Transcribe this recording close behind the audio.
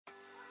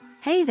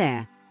Hey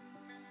there!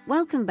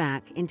 Welcome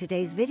back. In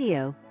today's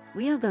video,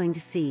 we are going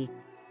to see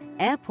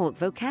airport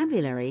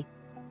vocabulary.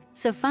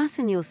 So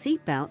fasten your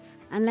seatbelts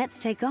and let's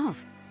take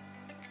off.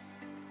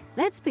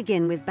 Let's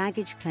begin with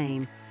baggage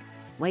claim,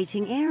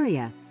 waiting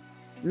area,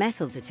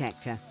 metal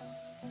detector,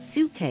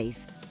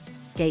 suitcase,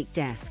 gate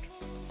desk,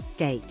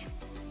 gate,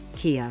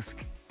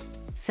 kiosk,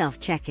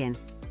 self-check-in,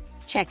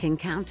 check-in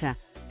counter,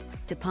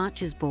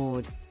 departures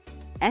board,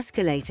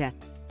 escalator,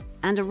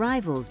 and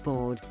arrivals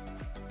board.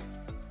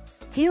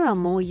 Here are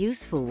more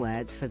useful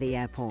words for the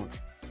airport: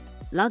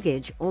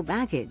 luggage or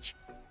baggage,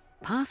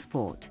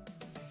 passport,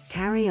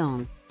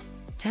 carry-on,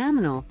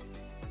 terminal,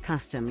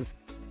 customs,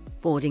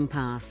 boarding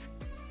pass,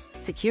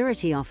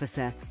 security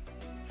officer,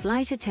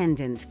 flight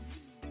attendant,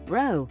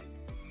 row,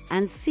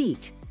 and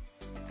seat.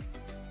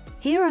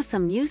 Here are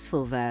some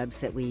useful verbs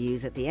that we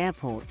use at the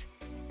airport: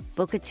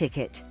 book a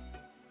ticket,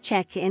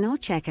 check in or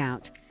check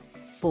out,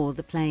 board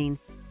the plane,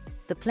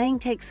 the plane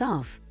takes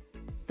off,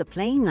 the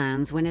plane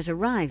lands when it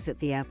arrives at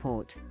the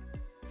airport,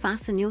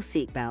 fasten your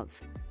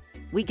seatbelts,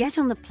 we get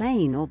on the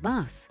plane or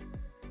bus,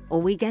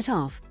 or we get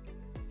off,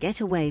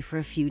 get away for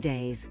a few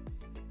days.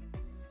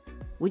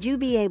 Would you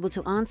be able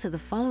to answer the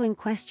following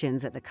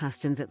questions at the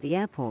customs at the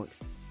airport?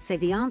 Say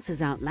the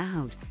answers out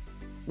loud.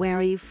 Where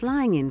are you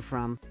flying in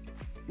from?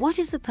 What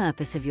is the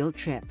purpose of your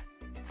trip?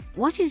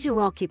 What is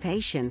your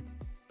occupation?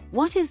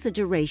 What is the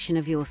duration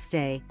of your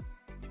stay?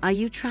 Are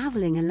you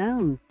traveling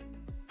alone?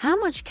 How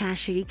much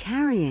cash are you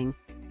carrying?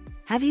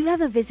 Have you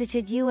ever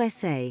visited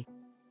USA?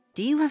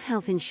 Do you have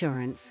health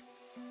insurance?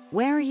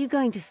 Where are you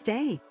going to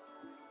stay?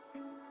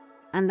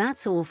 And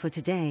that's all for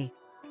today.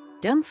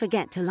 Don't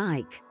forget to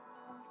like,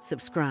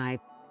 subscribe,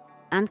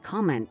 and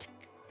comment.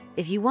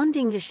 If you want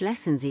English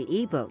lessons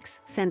e-books,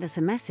 send us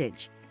a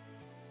message.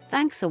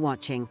 Thanks for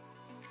watching.